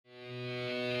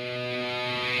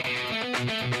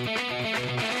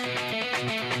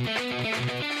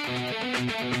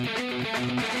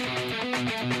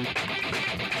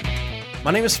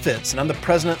My name is Fitz, and I'm the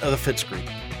president of the Fitz Group.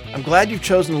 I'm glad you've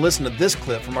chosen to listen to this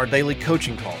clip from our daily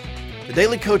coaching call. The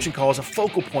daily coaching call is a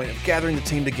focal point of gathering the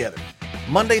team together.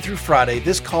 Monday through Friday,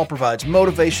 this call provides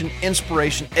motivation,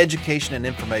 inspiration, education, and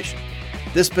information.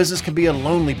 This business can be a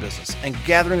lonely business, and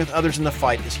gathering with others in the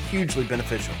fight is hugely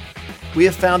beneficial. We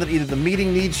have found that either the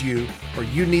meeting needs you or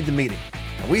you need the meeting,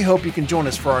 and we hope you can join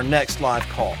us for our next live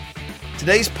call.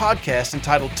 Today's podcast,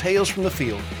 entitled Tales from the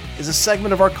Field, is a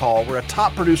segment of our call where a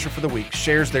top producer for the week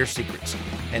shares their secrets.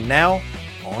 And now,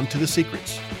 on to the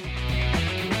secrets.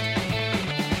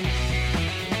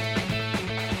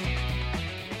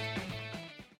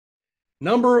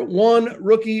 Number one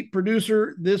rookie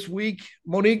producer this week,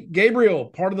 Monique Gabriel,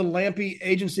 part of the Lampe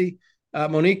agency.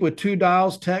 Monique with 2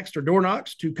 dials, text or door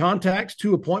knocks, 2 contacts,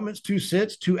 2 appointments, 2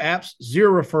 sits, 2 apps,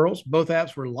 0 referrals. Both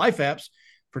apps were life apps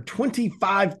for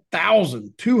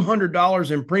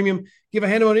 $25,200 in premium. Give a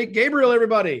hand to Monique Gabriel,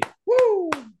 everybody. Woo!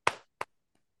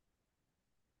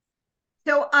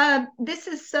 So this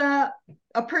is a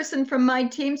person from my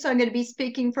team, so I'm going to be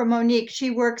speaking for Monique. She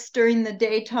works during the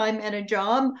daytime at a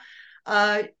job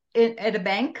at a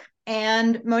bank,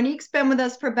 and Monique's been with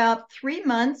us for about 3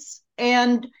 months,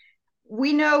 and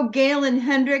we know Galen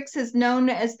Hendricks is known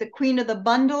as the queen of the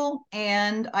bundle,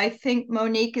 and I think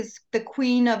Monique is the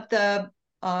queen of the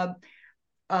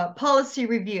policy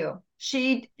review.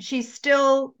 She's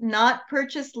still not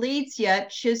purchased leads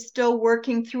yet. She's still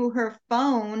working through her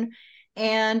phone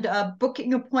and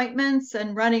booking appointments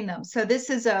and running them. So this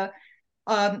is I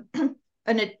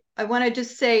want to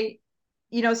just say,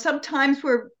 you know, sometimes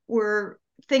we're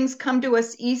things come to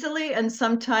us easily, and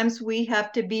sometimes we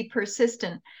have to be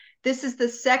persistent. This is the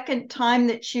second time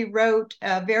that she wrote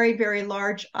a very, very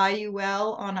large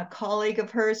IUL on a colleague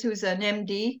of hers who's an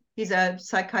MD. He's a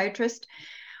psychiatrist.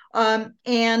 And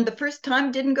the first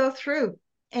time didn't go through.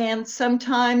 And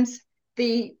sometimes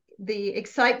the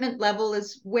excitement level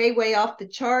is way, way off the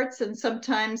charts. And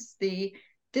sometimes the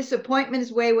disappointment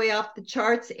is way, way off the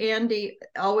charts. Andy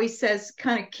always says,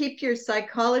 kind of keep your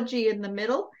psychology in the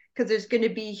middle, because there's going to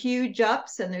be huge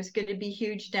ups and there's going to be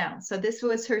huge downs. So this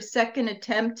was her second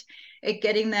attempt at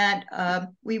getting that.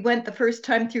 We went the first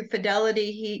time through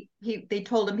Fidelity. They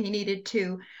told him he needed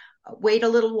to wait a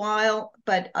little while,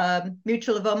 but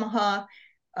Mutual of Omaha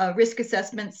risk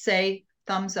assessments say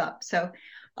thumbs up. So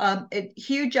a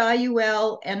huge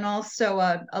IUL and also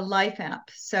a life app.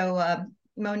 So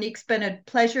Monique's been a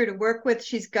pleasure to work with.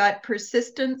 She's got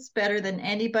persistence better than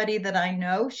anybody that I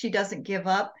know. She doesn't give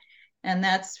up. And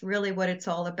that's really what it's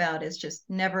all about, is just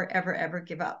never, ever, ever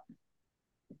give up.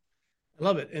 I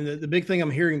love it. And the big thing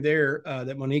I'm hearing there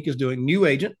that Monique is doing, new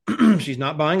agent, she's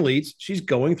not buying leads. She's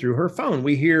going through her phone.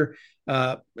 We hear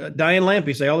Diane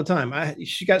Lampe say all the time,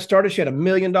 she got started, she had $1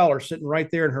 million sitting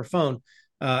right there in her phone.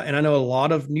 And I know a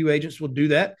lot of new agents will do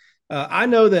that. I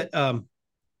know that,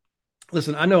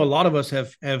 listen, I know a lot of us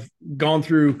have gone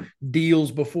through deals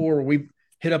before where we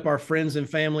hit up our friends and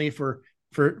family for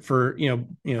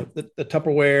the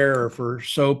Tupperware or for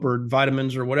soap or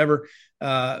vitamins or whatever.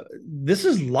 This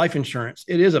is life insurance.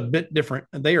 It is a bit different.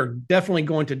 They are definitely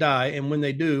going to die. And when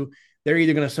they do, they're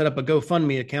either going to set up a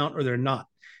GoFundMe account or they're not.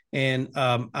 And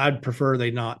I'd prefer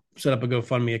they not set up a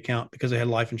GoFundMe account because they had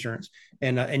life insurance.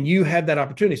 And you have that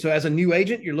opportunity. So as a new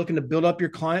agent, you're looking to build up your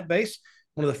client base.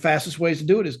 One of the fastest ways to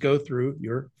do it is go through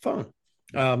your phone.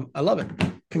 I love it.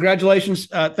 Congratulations.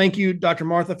 Thank you, Dr.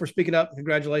 Martha, for speaking up.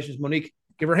 Congratulations, Monique.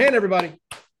 Give her a hand, everybody.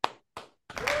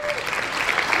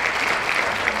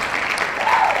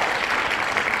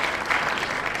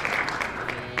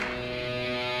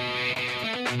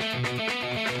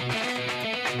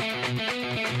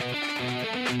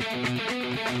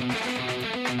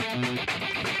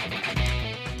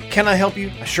 Can I help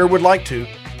you? I sure would like to.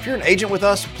 If you're an agent with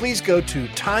us, please go to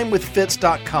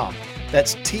timewithfitz.com.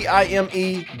 That's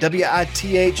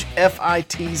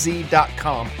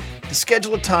timewithfitz.com to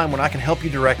schedule a time when I can help you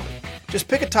directly. Just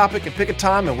pick a topic and pick a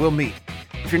time and we'll meet.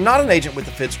 If you're not an agent with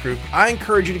the Fitz Group, I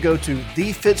encourage you to go to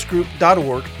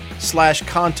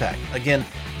thefitzgroup.org/contact. Again,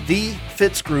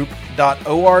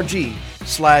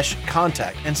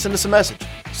 thefitzgroup.org/contact and send us a message.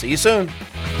 See you soon.